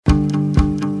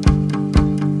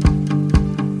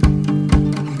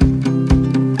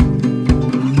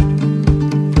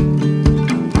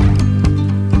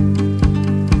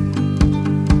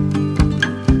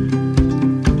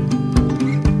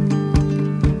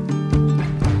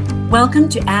Welcome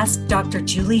to Ask Dr.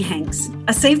 Julie Hanks,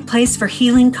 a safe place for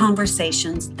healing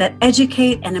conversations that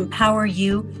educate and empower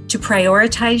you to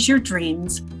prioritize your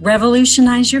dreams,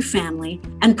 revolutionize your family,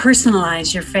 and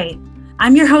personalize your faith.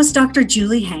 I'm your host, Dr.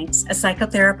 Julie Hanks, a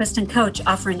psychotherapist and coach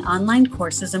offering online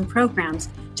courses and programs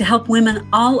to help women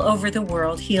all over the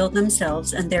world heal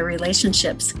themselves and their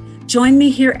relationships. Join me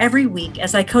here every week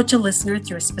as I coach a listener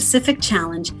through a specific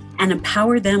challenge and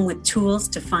empower them with tools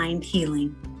to find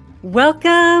healing.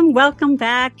 Welcome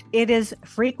back. It is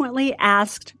frequently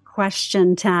asked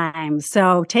question time.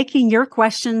 So taking your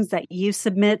questions that you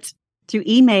submit through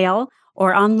email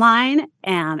or online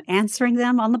and answering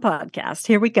them on the podcast.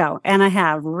 Here we go. And I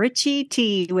have Richie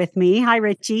T with me. Hi,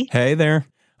 Richie. Hey there.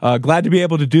 Glad to be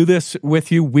able to do this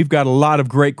with you. We've got a lot of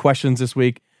great questions this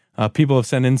week. People have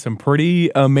sent in some pretty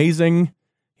amazing,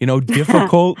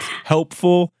 difficult,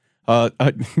 helpful.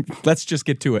 Let's just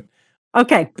get to it.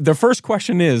 Okay. The first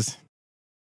question is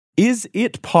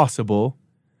it possible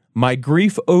my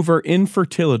grief over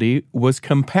infertility was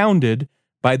compounded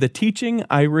by the teaching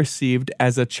I received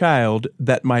as a child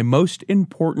that my most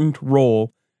important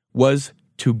role was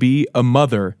to be a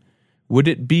mother? Would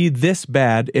it be this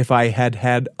bad if I had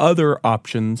had other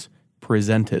options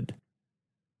presented?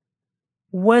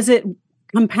 Was it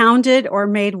compounded or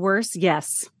made worse?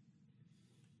 Yes.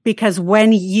 Because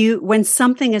when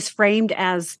something is framed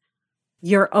as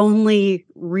your only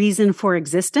reason for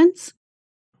existence,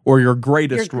 or your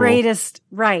greatest role.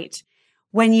 Right.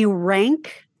 When you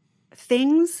rank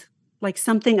things like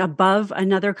something above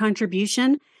another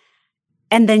contribution,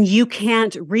 and then you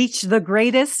can't reach the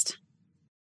greatest,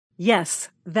 yes,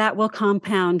 that will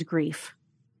compound grief.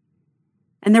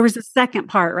 And there was a second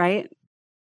part, right?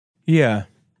 Yeah.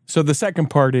 So the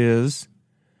second part is,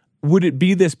 would it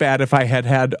be this bad if I had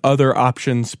had other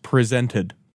options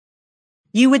presented?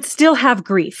 You would still have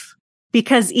grief,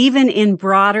 because even in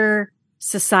broader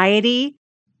society,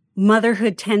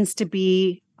 motherhood tends to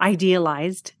be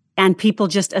idealized, and people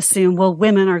just assume, well,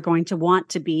 women are going to want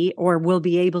to be or will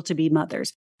be able to be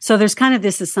mothers. So there's kind of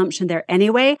this assumption there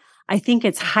anyway. I think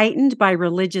it's heightened by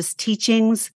religious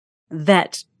teachings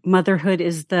that motherhood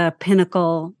is the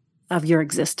pinnacle of your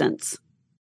existence.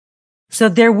 So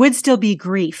there would still be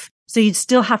grief. So you'd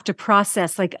still have to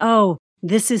process like, oh,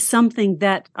 this is something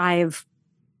that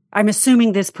I'm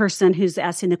assuming this person who's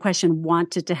asking the question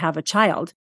wanted to have a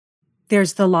child.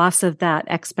 There's the loss of that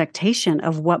expectation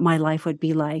of what my life would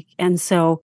be like. And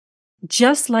so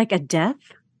just like a death,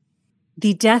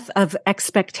 the death of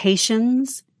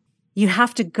expectations, you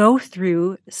have to go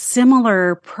through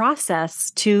similar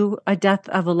process to a death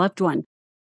of a loved one.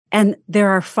 And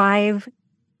there are 5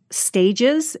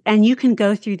 stages, and you can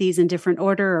go through these in different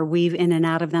order or weave in and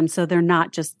out of them. So they're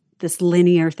not just this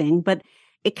linear thing, but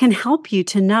it can help you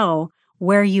to know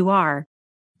where you are.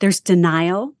 There's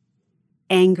denial,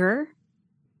 anger,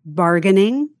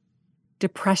 bargaining,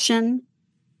 depression,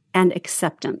 and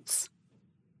acceptance.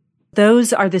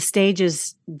 Those are the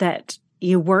stages that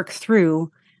you work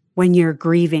through when you're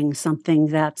grieving something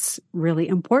that's really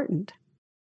important.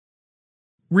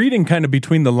 Reading kind of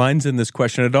between the lines in this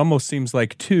question, it almost seems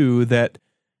like, too, that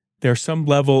there's some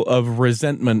level of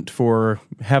resentment for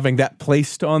having that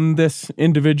placed on this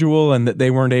individual and that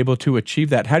they weren't able to achieve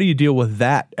that. How do you deal with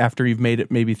that after you've made it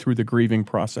maybe through the grieving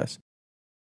process?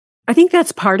 I think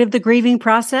that's part of the grieving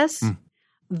process.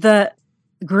 The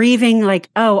grieving,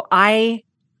 like, oh, I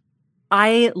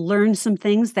learned some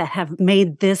things that have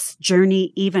made this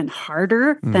journey even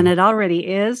harder than it already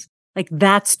is. Like,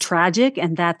 that's tragic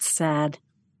and that's sad.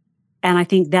 And I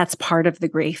think that's part of the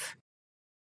grief.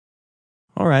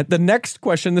 All right. The next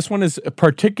question, this one is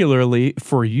particularly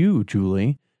for you,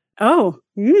 Julie. Oh,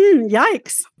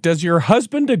 yikes. Does your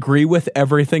husband agree with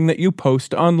everything that you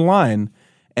post online?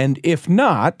 And if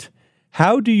not,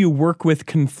 how do you work with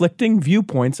conflicting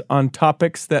viewpoints on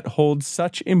topics that hold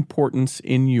such importance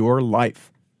in your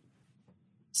life?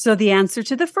 So the answer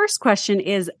to the first question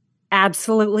is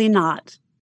absolutely not.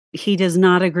 He does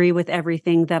not agree with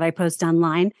everything that I post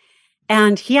online.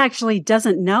 And he actually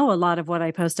doesn't know a lot of what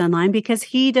I post online because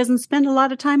he doesn't spend a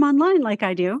lot of time online like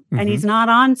I do. And he's not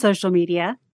on social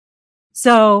media.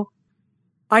 So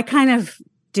I kind of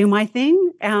do my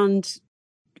thing and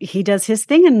he does his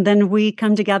thing. And then we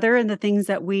come together in the things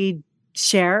that we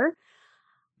share.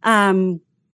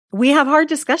 We have hard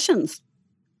discussions.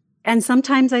 And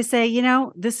sometimes I say,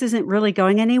 this isn't really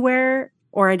going anywhere,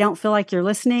 or I don't feel like you're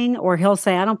listening, or he'll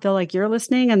say, I don't feel like you're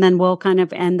listening. And then we'll kind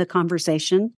of end the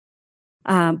conversation.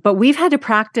 But we've had to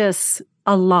practice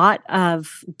a lot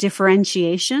of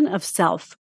differentiation of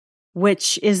self,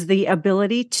 which is the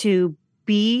ability to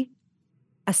be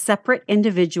a separate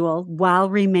individual while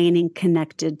remaining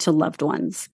connected to loved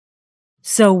ones.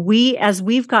 So as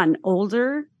we've gotten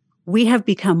older, we have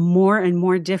become more and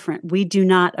more different. We do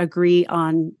not agree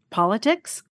on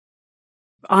politics,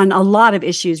 on a lot of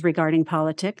issues regarding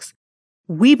politics.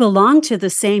 We belong to the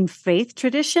same faith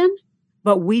tradition,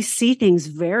 but we see things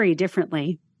very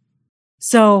differently.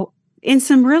 So in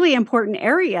some really important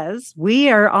areas, we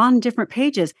are on different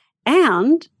pages,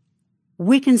 and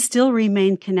we can still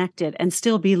remain connected and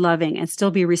still be loving and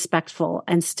still be respectful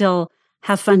and still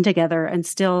have fun together and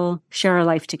still share our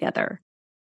life together.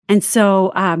 And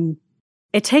so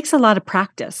it takes a lot of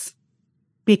practice,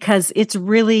 because it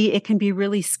can be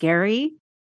really scary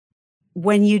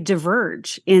when you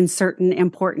diverge in certain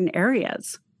important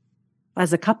areas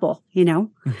as a couple,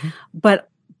 Mm-hmm. but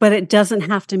it doesn't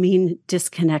have to mean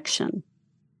disconnection.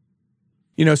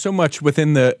 So much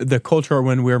within the culture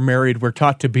when we're married, we're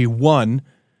taught to be one.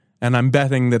 And I'm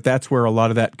betting that that's where a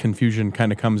lot of that confusion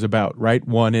kind of comes about, right?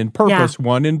 One in purpose,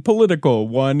 one in political,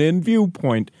 one in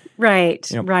viewpoint. Right,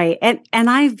 Yep. right. And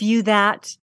I view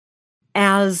that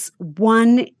as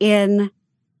one in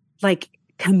like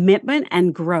commitment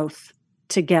and growth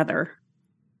together,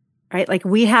 right? Like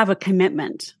we have a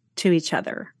commitment to each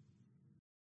other.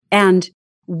 And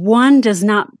one does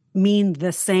not mean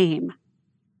the same.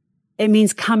 It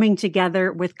means coming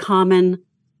together with common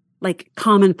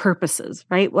purposes,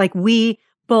 right? Like we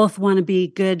both want to be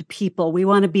good people. We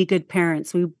want to be good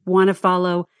parents. We want to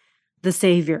follow the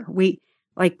Savior. We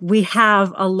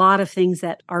have a lot of things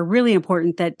that are really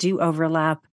important that do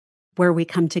overlap where we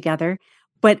come together.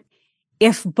 But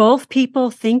if both people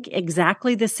think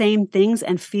exactly the same things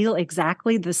and feel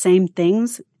exactly the same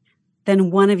things,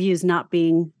 then one of you is not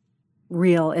being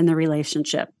real in the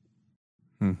relationship.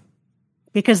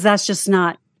 Because that's just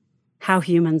not how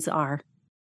humans are.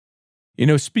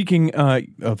 Speaking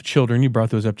of children, you brought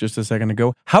those up just a second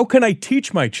ago. How can I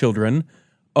teach my children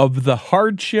of the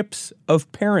hardships of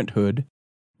parenthood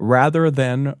rather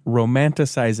than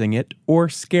romanticizing it or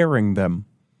scaring them?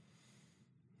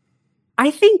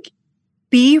 I think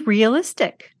be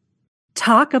realistic.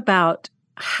 Talk about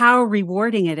how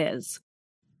rewarding it is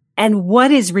and what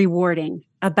is rewarding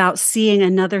about seeing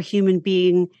another human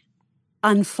being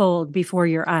unfold before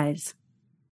your eyes.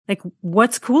 Like,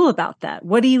 what's cool about that?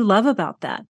 What do you love about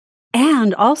that?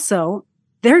 And also,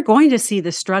 they're going to see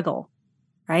the struggle,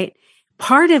 right?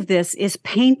 Part of this is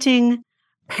painting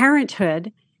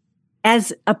parenthood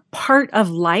as a part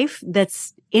of life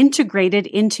that's integrated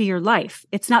into your life.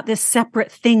 It's not this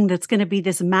separate thing that's going to be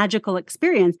this magical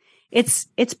experience. It's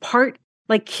part,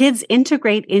 like kids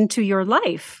integrate into your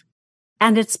life.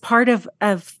 And it's part of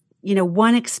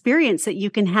one experience that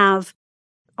you can have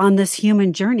on this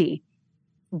human journey.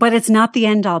 But it's not the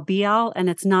end all be all, and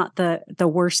it's not the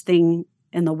worst thing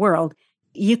in the world.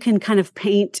 You can kind of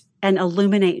paint and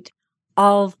illuminate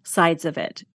all sides of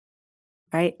it,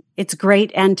 right? It's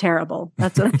great and terrible.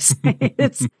 That's what I'm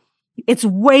saying. It's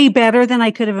way better than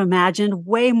I could have imagined,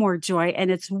 way more joy,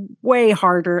 and it's way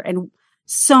harder and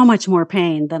so much more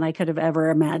pain than I could have ever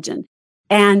imagined.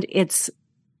 And it's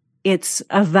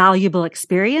a valuable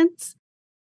experience.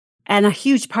 And a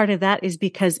huge part of that is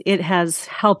because it has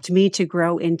helped me to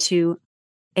grow into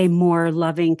a more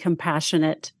loving,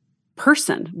 compassionate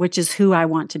person, which is who I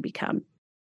want to become.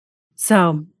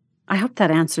 So I hope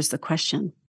that answers the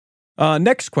question.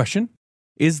 Next question.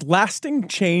 Is lasting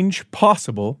change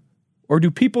possible, or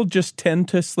do people just tend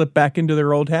to slip back into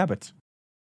their old habits?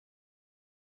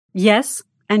 Yes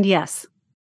and yes.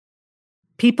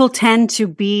 People tend to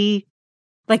be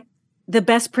the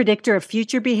best predictor of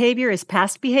future behavior is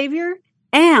past behavior,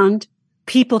 and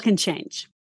people can change.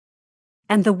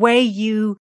 And the way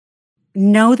you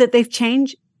know that they've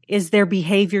changed is their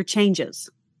behavior changes.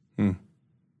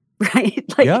 Right?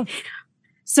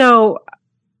 So,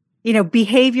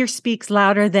 behavior speaks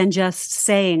louder than just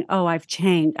saying, oh, I've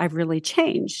changed. I've really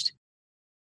changed.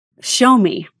 Show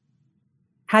me.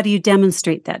 How do you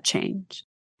demonstrate that change?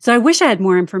 So I wish I had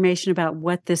more information about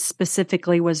what this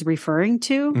specifically was referring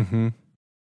to. Mm-hmm.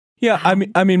 Yeah,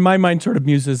 I mean, my mind sort of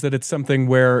muses that it's something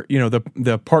where,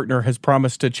 the partner has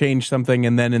promised to change something,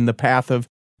 and then in the path of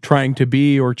trying to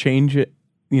be or change it,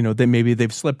 maybe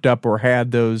they've slipped up or had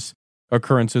those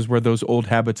occurrences where those old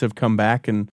habits have come back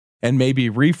and maybe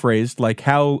rephrased, like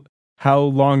how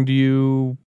long do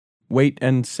you wait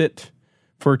and sit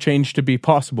for change to be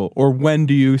possible? Or when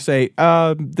do you say,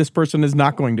 this person is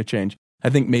not going to change? I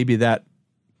think maybe that's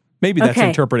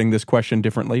interpreting this question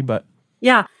differently, but.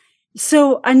 Yeah.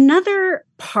 So another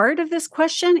part of this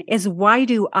question is, why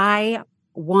do I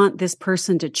want this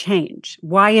person to change?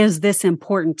 Why is this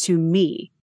important to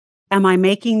me? Am I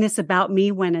making this about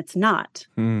me when it's not?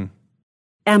 Am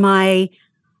I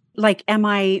like, am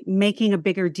I making a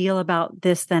bigger deal about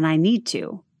this than I need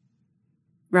to?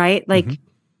 Right? Like,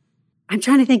 I'm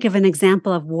trying to think of an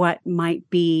example of what might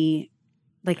be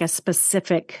like a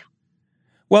specific.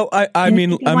 Well, I Can you mean,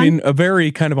 think of I one? mean, a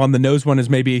very kind of on the nose one is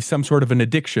maybe some sort of an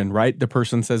addiction, right? The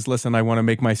person says, "Listen, I want to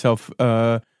make myself,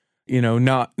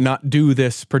 not do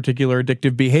this particular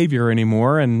addictive behavior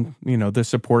anymore." And the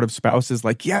supportive spouse is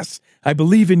like, "Yes, I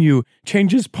believe in you.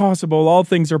 Change is possible. All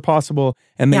things are possible."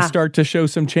 And they Yeah. start to show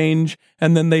some change,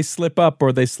 and then they slip up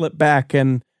or they slip back,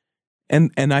 and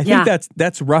I think Yeah.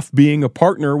 that's rough being a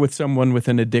partner with someone with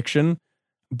an addiction.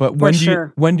 But For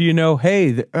sure. when do you know,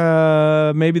 hey,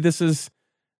 maybe this is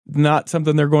not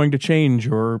something they're going to change,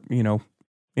 or Well,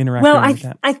 interacting like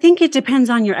that? I think it depends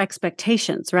on your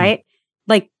expectations, right?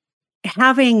 Like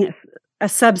having a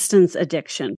substance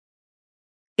addiction,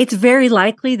 it's very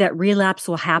likely that relapse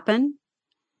will happen,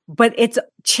 but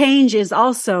change is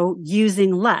also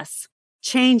using less.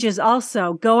 Change is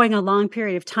also going a long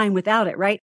period of time without it,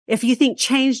 right? If you think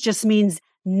change just means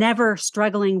never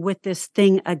struggling with this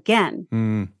thing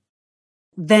again,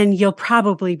 then you'll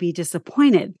probably be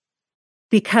disappointed,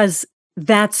 because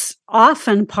that's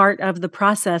often part of the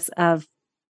process of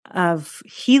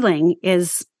healing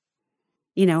is,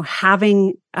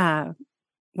 having,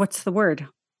 what's the word?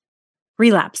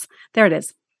 Relapse. There it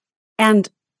is. And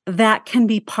that can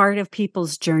be part of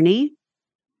people's journey.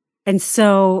 And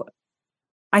so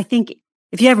I think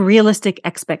if you have realistic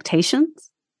expectations,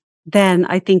 then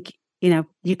I think,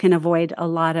 you can avoid a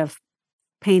lot of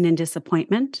pain and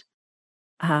disappointment.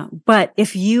 But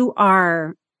if you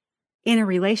are in a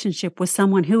relationship with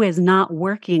someone who is not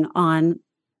working on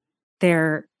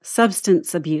their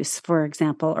substance abuse, for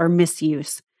example, or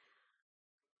misuse,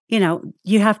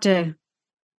 you have to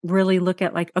really look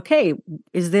at like, okay,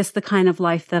 is this the kind of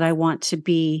life that I want to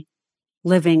be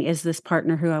living? Is this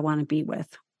partner who I want to be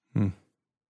with?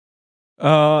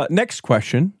 Next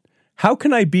question. How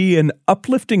can I be an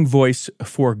uplifting voice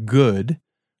for good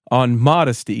on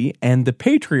modesty and the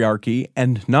patriarchy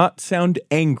and not sound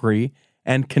angry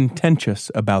and contentious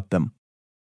about them?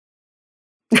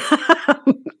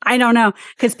 I don't know,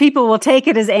 because people will take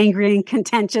it as angry and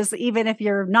contentious, even if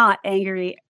you're not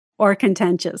angry or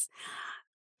contentious.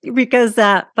 Because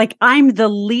I'm the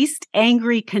least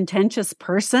angry, contentious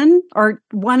person, or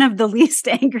one of the least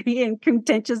angry and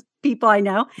contentious people I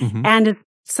know. And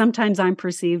sometimes I'm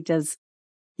perceived as,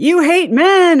 you hate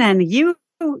men and you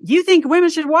think women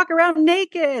should walk around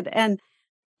naked. And,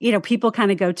 people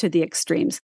kind of go to the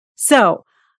extremes. So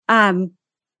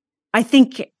I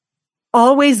think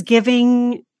always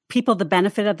giving people the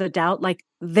benefit of the doubt, like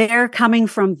they're coming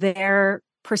from their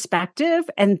perspective,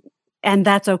 and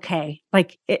that's okay.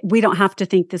 Like we don't have to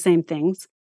think the same things.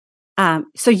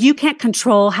 So you can't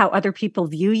control how other people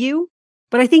view you,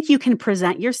 but I think you can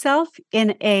present yourself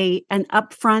in an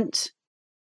upfront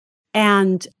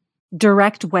and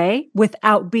direct way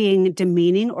without being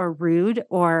demeaning or rude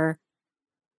or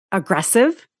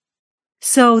aggressive.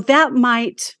 So that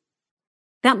might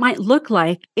look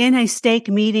like in a stake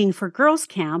meeting for girls'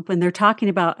 camp, when they're talking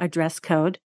about a dress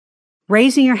code,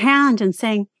 raising your hand and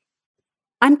saying,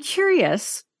 I'm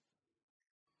curious,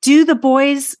 do the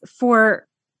boys for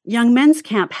young men's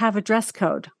camp have a dress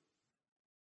code?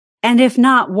 And if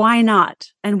not, why not?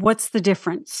 And what's the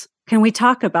difference? Can we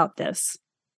talk about this?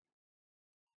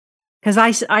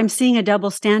 Because I'm seeing a double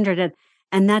standard,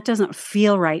 and that doesn't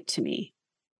feel right to me.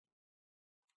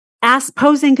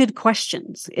 Posing good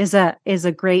questions is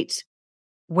a great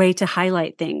way to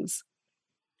highlight things.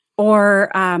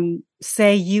 Or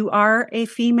say you are a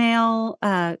female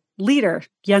leader,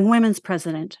 young women's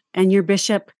president, and your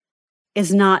bishop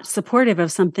is not supportive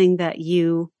of something that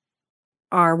you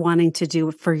are wanting to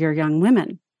do for your young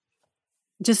women.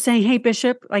 Just saying, hey,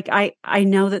 bishop, like I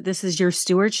know that this is your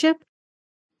stewardship,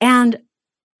 and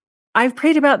I've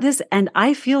prayed about this, and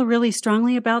I feel really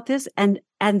strongly about this, and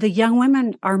the young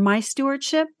women are my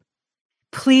stewardship.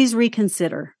 Please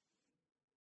reconsider.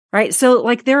 Right? So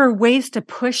like there are ways to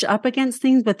push up against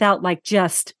things without like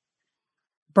just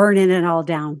burning it all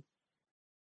down.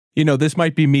 This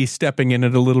might be me stepping in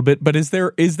it a little bit, but is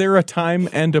there a time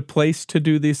and a place to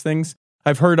do these things?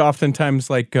 I've heard oftentimes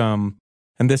like, and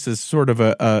this is sort of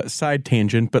a side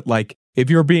tangent, but like if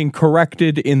you're being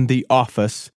corrected in the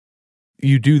office,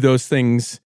 you do those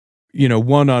things,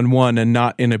 one-on-one and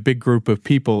not in a big group of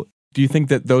people. Do you think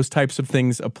that those types of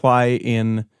things apply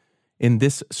in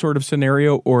this sort of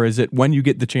scenario, or is it when you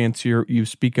get the chance you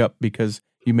speak up because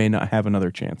you may not have another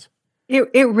chance?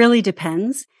 It really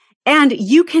depends. And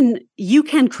you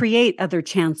can create other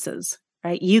chances,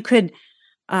 right? You could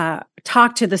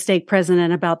talk to the stake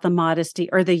president about the modesty,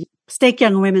 or the stake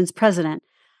young women's president.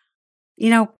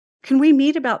 can we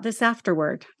meet about this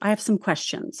afterward? I have some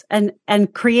questions, and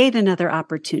create another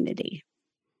opportunity.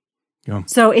 Yeah.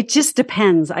 So it just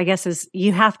depends, I guess, is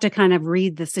you have to kind of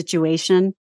read the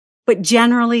situation. But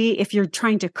generally, if you're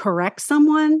trying to correct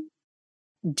someone,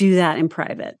 do that in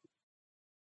private.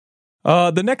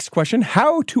 The next question,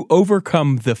 how to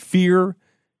overcome the fear,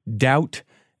 doubt,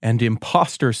 and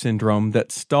imposter syndrome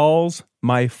that stalls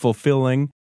my fulfilling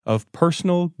of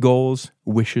personal goals,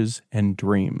 wishes, and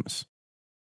dreams.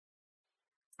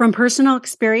 From personal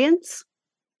experience,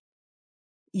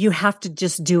 you have to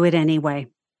just do it anyway.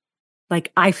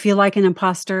 Like, I feel like an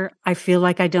imposter. I feel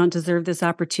like I don't deserve this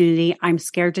opportunity. I'm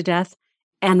scared to death,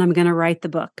 and I'm going to write the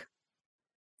book,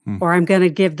 or I'm going to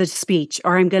give the speech,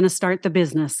 or I'm going to start the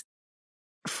business.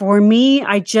 For me,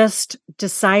 I just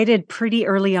decided pretty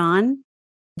early on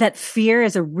that fear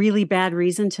is a really bad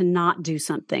reason to not do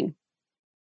something,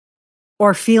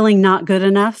 or feeling not good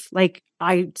enough. Like,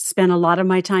 I spent a lot of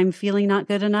my time feeling not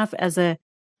good enough as a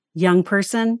young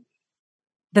person,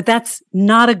 but that's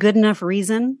not a good enough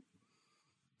reason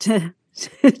to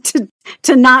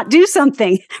not do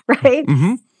something, right?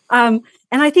 Mm-hmm.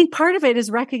 And I think part of it is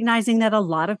recognizing that a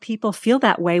lot of people feel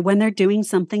that way when they're doing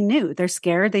something new. They're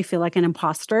scared. They feel like an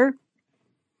imposter.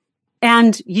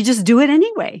 And you just do it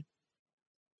anyway.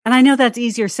 And I know that's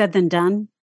easier said than done.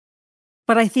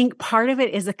 But I think part of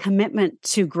it is a commitment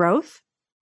to growth.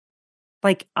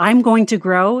 Like, I'm going to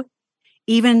grow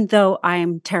even though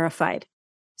I'm terrified.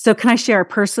 So can I share a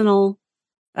personal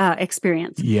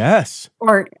experience? Yes.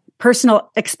 Or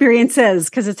personal experiences,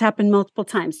 because it's happened multiple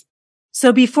times.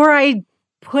 So before I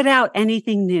put out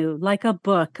anything new, like a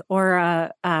book or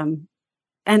an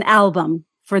album,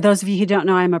 for those of you who don't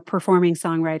know, I'm a performing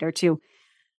songwriter too.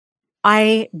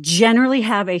 I generally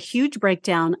have a huge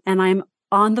breakdown, and I'm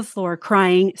on the floor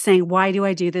crying, saying, why do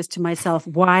I do this to myself?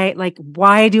 Why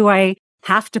do I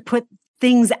have to put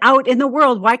things out in the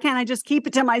world? Why can't I just keep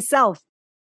it to myself?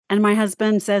 And my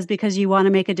husband says, because you want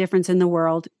to make a difference in the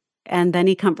world. And then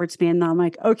he comforts me, and I'm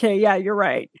like, okay, yeah, you're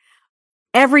right.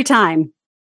 Every time.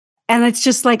 And it's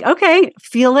just like, okay,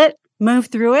 feel it, move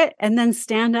through it, and then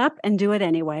stand up and do it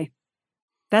anyway.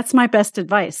 That's my best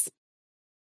advice.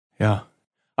 Yeah.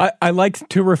 I like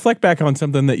to reflect back on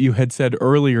something that you had said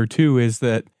earlier too, is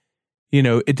that,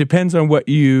 it depends on what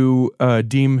you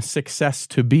deem success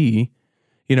to be.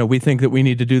 We think that we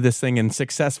need to do this thing, and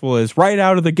successful is right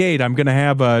out of the gate, I'm going to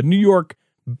have a New York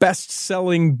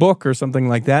best-selling book or something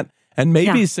like that. And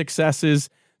maybe success is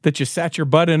that you sat your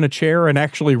butt in a chair and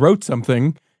actually wrote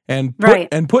something and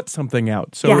put something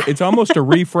out. So it's almost a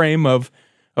reframe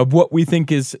of what we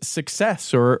think is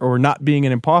success or not being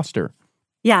an imposter.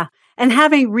 Yeah. And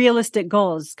having realistic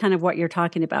goals, kind of what you're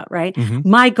talking about, right? Mm-hmm.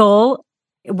 My goal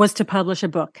was to publish a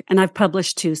book, and I've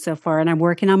published 2 so far, and I'm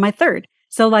working on my 3rd.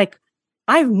 So like,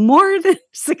 I've more than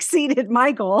succeeded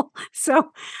my goal.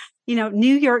 So,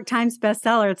 New York Times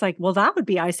bestseller, it's like, well, that would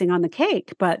be icing on the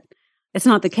cake, but it's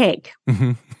not the cake.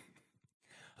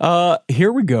 Mm-hmm.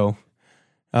 Here we go.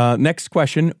 Next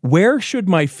question. Where should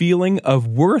my feeling of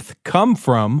worth come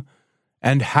from,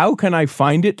 and how can I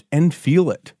find it and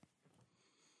feel it?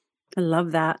 I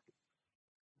love that.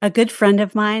 A good friend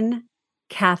of mine,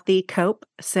 Kathy Cope,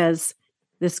 says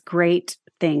this great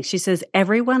thing. She says,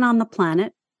 everyone on the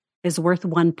planet is worth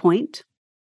 1 point.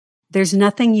 There's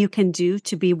nothing you can do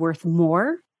to be worth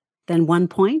more than 1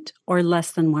 point or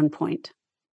less than 1 point.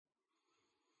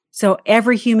 So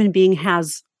every human being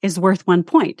is worth 1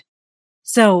 point.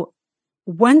 So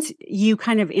once you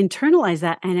kind of internalize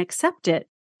that and accept it,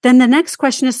 then the next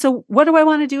question is, so what do I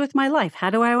want to do with my life?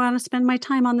 How do I want to spend my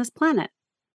time on this planet?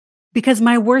 Because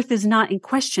my worth is not in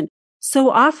question. So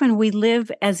often we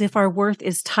live as if our worth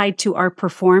is tied to our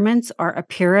performance, our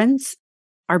appearance,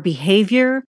 our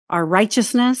behavior, our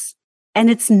righteousness, and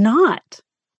it's not.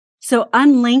 So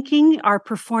unlinking our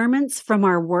performance from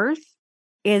our worth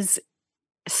is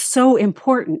so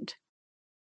important.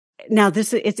 Now,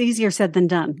 it's easier said than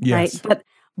done, yes. right?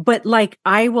 But like,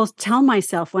 I will tell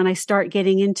myself when I start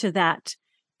getting into that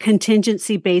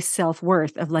contingency-based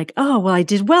self-worth of like, oh, well, I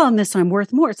did well in this, so I'm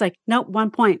worth more. It's like, nope,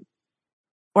 1 point.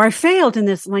 Or I failed in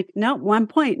this. I'm like, no, 1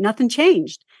 point. Nothing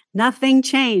changed. Nothing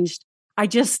changed. I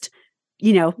just,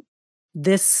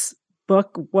 this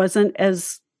book wasn't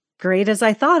as great as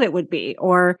I thought it would be,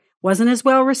 or wasn't as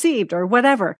well received, or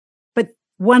whatever. But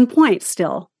 1 point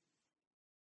still.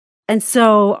 And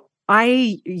so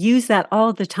I use that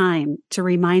all the time to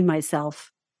remind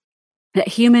myself that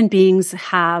human beings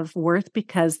have worth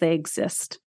because they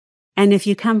exist. And if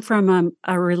you come from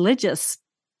a religious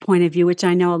point of view, which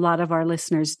I know a lot of our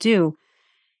listeners do,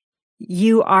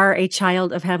 you are a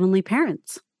child of heavenly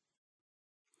parents.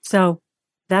 So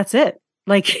that's it.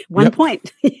 Like one Yep.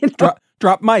 point. You know?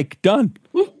 Drop mic, done.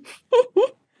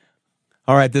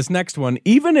 All right, this next one.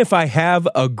 Even if I have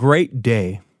a great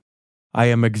day, I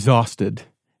am exhausted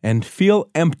and feel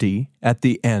empty at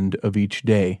the end of each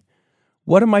day.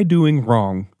 What am I doing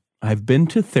wrong? I've been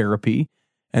to therapy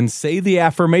and say the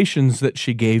affirmations that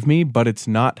she gave me, but it's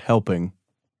not helping.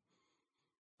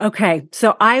 Okay,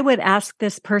 so I would ask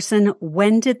this person,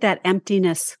 when did that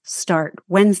emptiness start?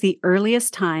 When's the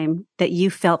earliest time that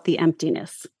you felt the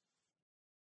emptiness?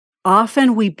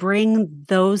 Often we bring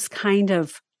those kind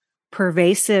of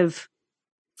pervasive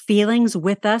feelings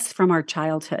with us from our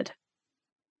childhood.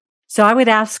 So I would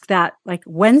ask that, like,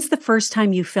 when's the first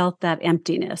time you felt that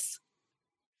emptiness?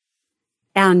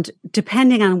 And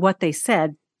depending on what they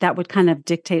said, that would kind of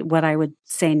dictate what I would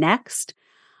say next.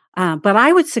 But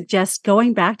I would suggest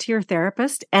going back to your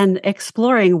therapist and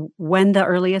exploring when the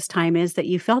earliest time is that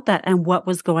you felt that and what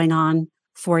was going on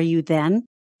for you then,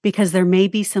 because there may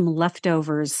be some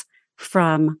leftovers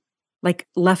from like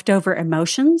leftover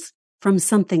emotions from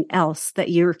something else that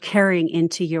you're carrying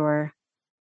into your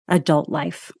adult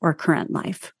life or current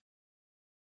life.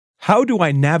 How do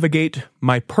I navigate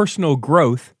my personal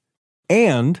growth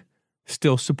and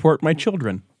still support my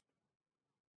children?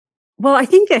 Well, I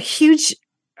think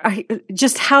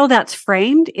just how that's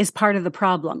framed is part of the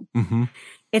problem. Mm-hmm.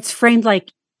 It's framed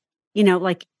like,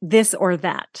 like this or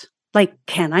that. Like,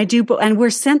 can I do both? And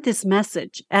we're sent this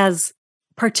message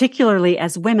particularly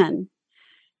as women.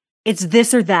 It's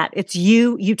this or that. It's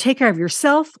you take care of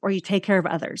yourself or you take care of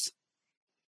others.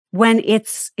 When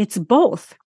it's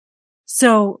both.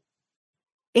 So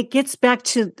it gets back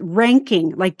to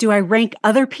ranking. Like, do I rank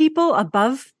other people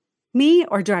above me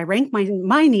or do I rank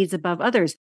my needs above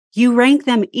others? You rank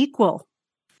them equal.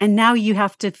 And now you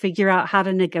have to figure out how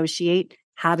to negotiate,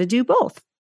 how to do both,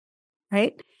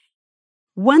 right?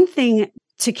 One thing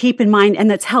to keep in mind,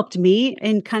 and that's helped me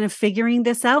in kind of figuring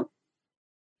this out,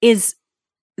 is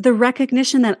the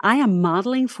recognition that I am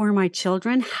modeling for my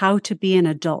children how to be an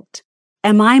adult.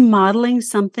 Am I modeling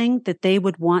something that they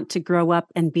would want to grow up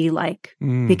and be like?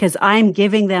 Because I'm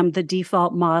giving them the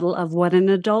default model of what an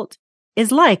adult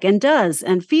is like and does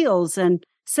and feels and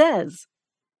says.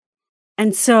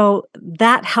 And so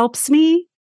that helps me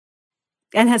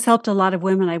and has helped a lot of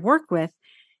women I work with.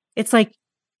 It's like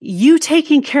you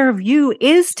taking care of you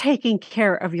is taking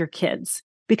care of your kids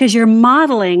because you're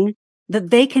modeling that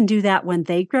they can do that when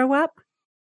they grow up.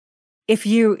 If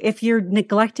you're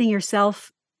neglecting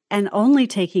yourself and only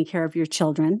taking care of your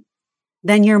children,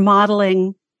 then you're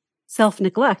modeling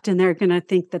self-neglect and they're going to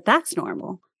think that that's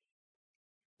normal.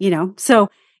 So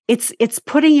it's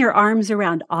putting your arms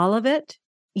around all of it.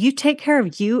 You take care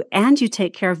of you and you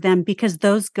take care of them because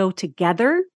those go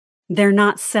together. They're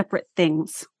not separate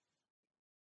things.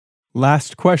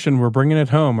 Last question. We're bringing it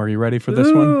home. Are you ready for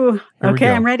this one? Okay,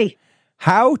 I'm ready.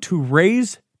 How to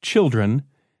raise children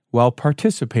while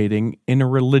participating in a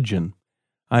religion.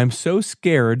 I'm so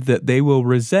scared that they will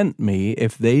resent me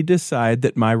if they decide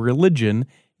that my religion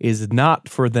is not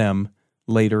for them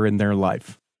later in their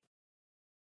life.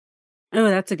 Oh,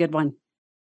 that's a good one.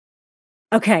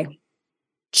 Okay.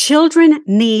 Children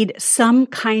need some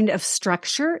kind of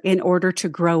structure in order to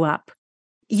grow up.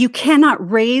 You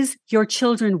cannot raise your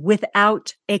children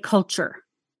without a culture.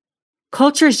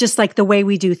 Culture is just like the way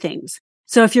we do things.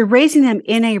 So if you're raising them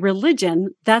in a religion,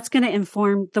 that's going to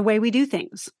inform the way we do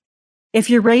things. If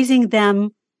you're raising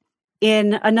them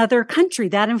in another country,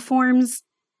 that informs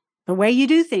the way you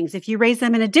do things. If you raise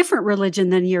them in a different religion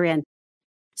than you're in.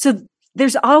 So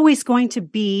there's always going to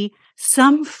be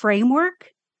some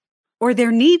framework, or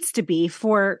there needs to be,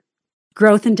 for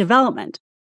growth and development.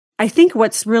 I think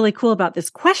what's really cool about this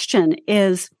question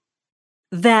is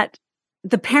that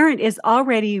the parent is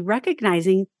already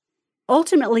recognizing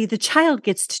ultimately the child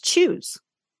gets to choose,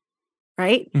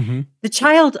 right? Mm-hmm. The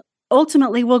child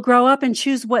ultimately will grow up and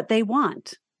choose what they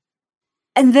want.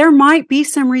 And there might be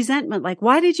some resentment, like,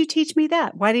 why did you teach me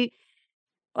that?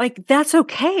 That's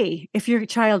okay if your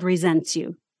child resents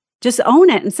you. Just own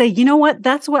it and say, you know what?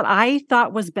 That's what I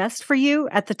thought was best for you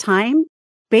at the time,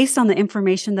 based on the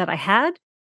information that I had.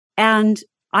 And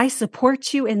I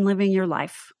support you in living your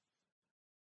life.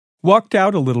 Walked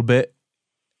out a little bit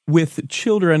with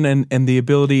children and the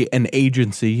ability and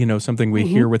agency, something we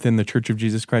hear within the Church of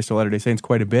Jesus Christ of Latter-day Saints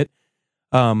quite a bit.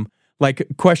 Like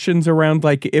questions around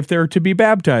like if they're to be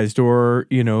baptized or,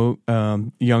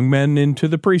 young men into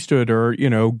the priesthood or,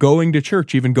 going to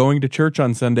church, even going to church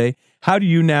on Sunday. How do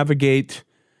you navigate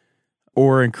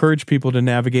or encourage people to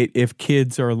navigate if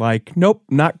kids are like, nope,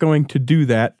 not going to do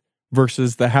that,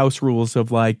 versus the house rules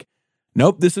of like,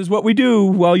 nope, this is what we do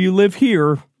while you live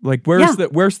here. Like where's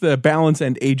the balance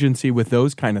and agency with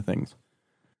those kind of things?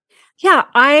 Yeah,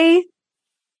 I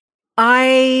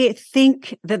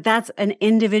think that that's an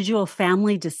individual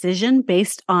family decision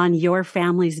based on your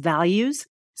family's values.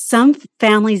 Some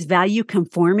families value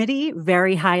conformity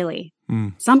very highly.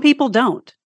 Some people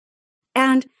don't.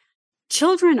 And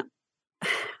children,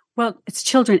 well, it's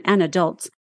children and adults.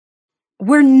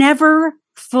 We're never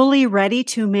fully ready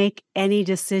to make any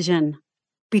decision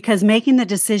because making the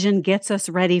decision gets us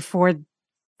ready for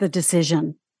the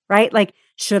decision, right? Like,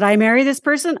 should I marry this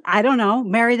person? I don't know.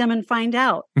 Marry them and find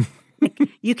out. Like,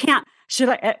 you can't,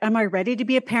 am I ready to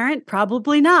be a parent?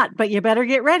 Probably not, but you better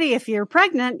get ready if you're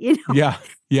pregnant, Yeah.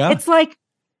 Yeah. It's like,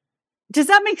 does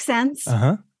that make sense?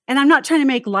 Uh-huh. And I'm not trying to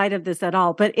make light of this at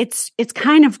all, but it's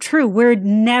kind of true. We're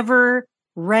never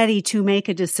ready to make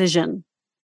a decision,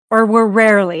 or we're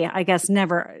rarely, I guess,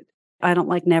 never. I don't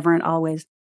like never and always.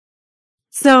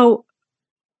 So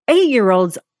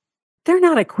 8-year-olds, they're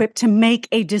not equipped to make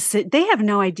a decision. They have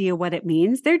no idea what it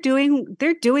means. They're doing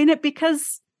it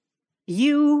because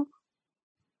you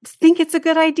think it's a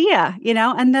good idea,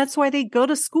 and that's why they go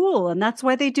to school, and that's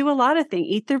why they do a lot of things,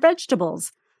 eat their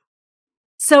vegetables.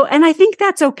 So, and I think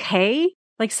that's okay.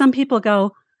 Like, some people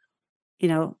go,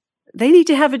 they need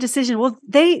to have a decision. Well,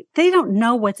 they don't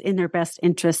know what's in their best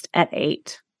interest at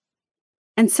 8.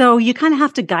 And so you kind of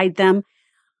have to guide them.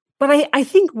 But I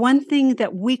think one thing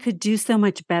that we could do so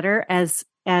much better as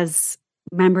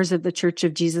members of the Church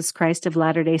of Jesus Christ of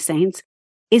Latter-day Saints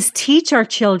is teach our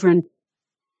children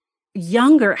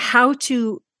younger how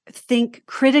to think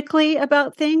critically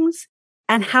about things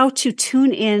and how to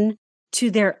tune in to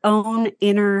their own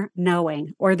inner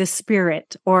knowing or the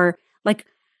spirit, or like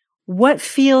what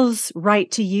feels right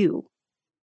to you,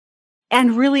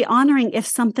 and really honoring if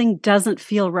something doesn't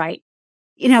feel right.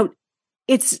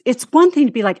 It's one thing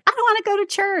to be like, I don't want to go to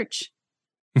church.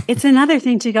 It's another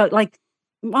thing to go like,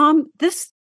 Mom,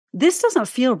 this doesn't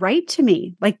feel right to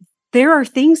me. Like, there are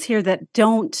things here that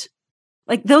don't,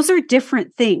 like, those are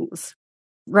different things,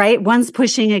 right? One's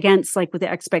pushing against, like, with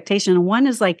the expectation, and one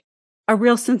is like a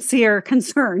real sincere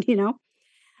concern,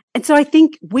 And so I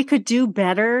think we could do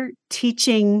better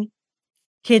teaching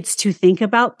kids to think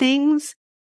about things,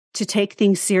 to take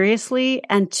things seriously,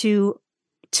 and to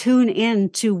tune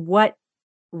in to what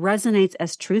resonates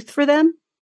as truth for them,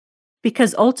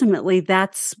 because ultimately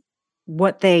that's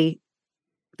what they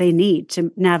need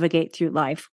to navigate through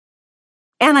life.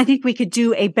 And I think we could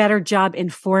do a better job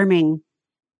informing.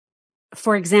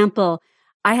 For example,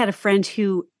 I had a friend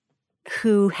who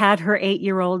had her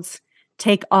 8-year-olds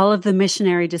take all of the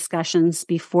missionary discussions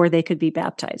before they could be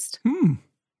baptized.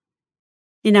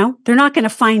 They're not going to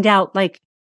find out like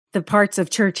the parts of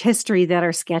church history that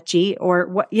are sketchy or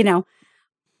what,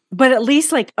 but at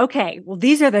least like, okay, well,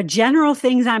 these are the general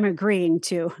things I'm agreeing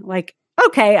to. Like,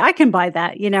 okay, I can buy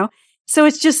that, So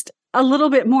it's just a little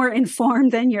bit more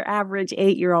informed than your average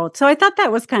 8-year-old. So I thought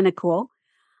that was kind of cool.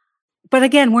 But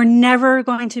again, we're never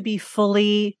going to be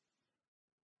fully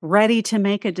ready to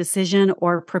make a decision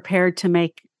or prepared to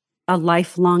make a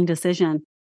lifelong decision.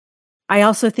 I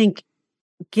also think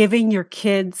giving your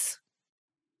kids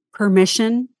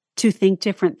permission to think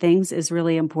different things is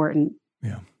really important.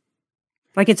 Yeah.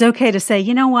 Like, it's okay to say,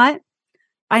 you know what?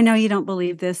 I know you don't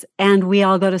believe this, and we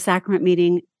all go to sacrament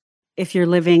meeting if you're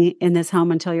living in this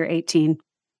home until you're 18.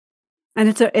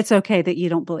 And it's okay that you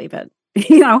don't believe it.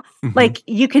 Like,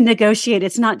 you can negotiate.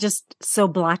 It's not just so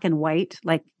black and white,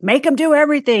 like make them do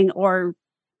everything or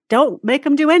don't make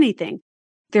them do anything.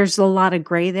 There's a lot of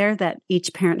gray there that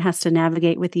each parent has to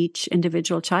navigate with each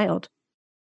individual child.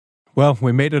 Well,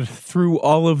 we made it through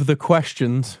all of the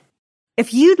questions.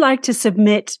 If you'd like to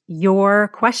submit your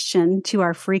question to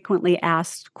our frequently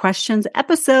asked questions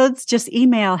episodes, just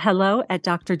email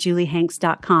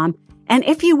hello@drjuliehanks.com. And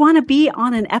if you want to be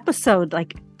on an episode,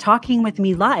 like talking with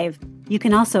me live, you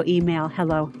can also email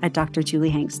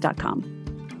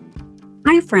hello@drjuliehanks.com.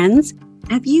 Hi, friends.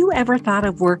 Have you ever thought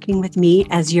of working with me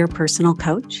as your personal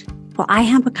coach? Well, I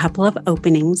have a couple of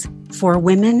openings for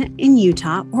women in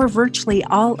Utah or virtually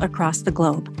all across the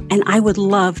globe, and I would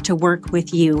love to work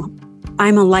with you.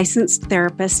 I'm a licensed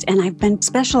therapist, and I've been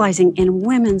specializing in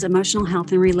women's emotional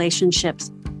health and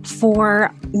relationships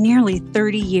for nearly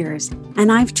 30 years,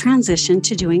 and I've transitioned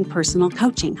to doing personal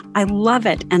coaching. I love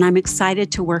it, and I'm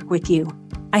excited to work with you.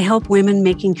 I help women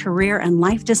making career and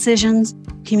life decisions,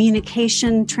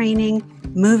 communication training,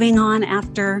 moving on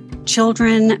after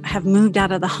children have moved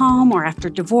out of the home or after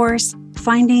divorce,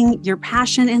 finding your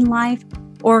passion in life,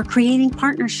 or creating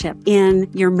partnership in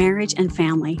your marriage and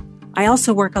family. I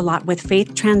also work a lot with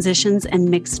faith transitions and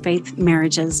mixed faith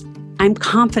marriages. I'm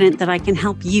confident that I can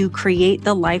help you create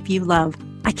the life you love.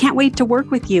 I can't wait to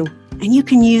work with you. And you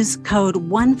can use code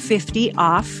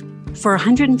 150OFF For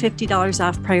 $150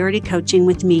 off priority coaching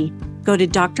with me, go to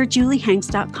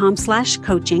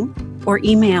drjuliehanks.com/coaching or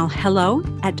email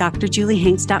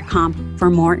hello@drjuliehanks.com for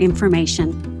more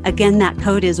information. Again, that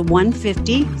code is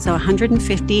 150, so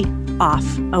 150 off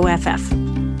OFF.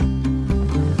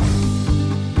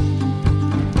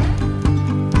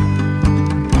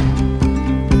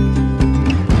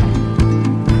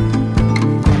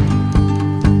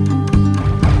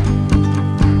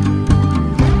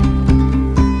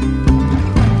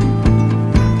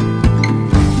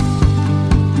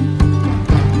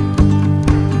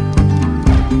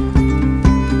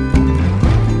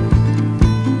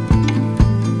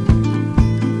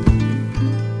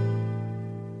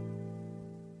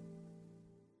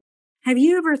 Have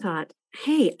you ever thought,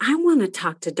 hey, I want to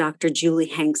talk to Dr. Julie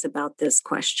Hanks about this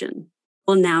question?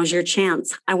 Well, now's your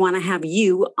chance. I want to have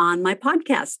you on my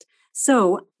podcast.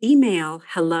 So email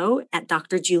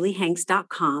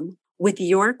hello@drjuliehanks.com with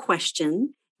your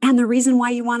question and the reason why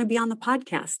you want to be on the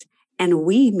podcast. And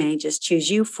we may just choose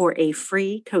you for a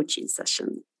free coaching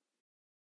session.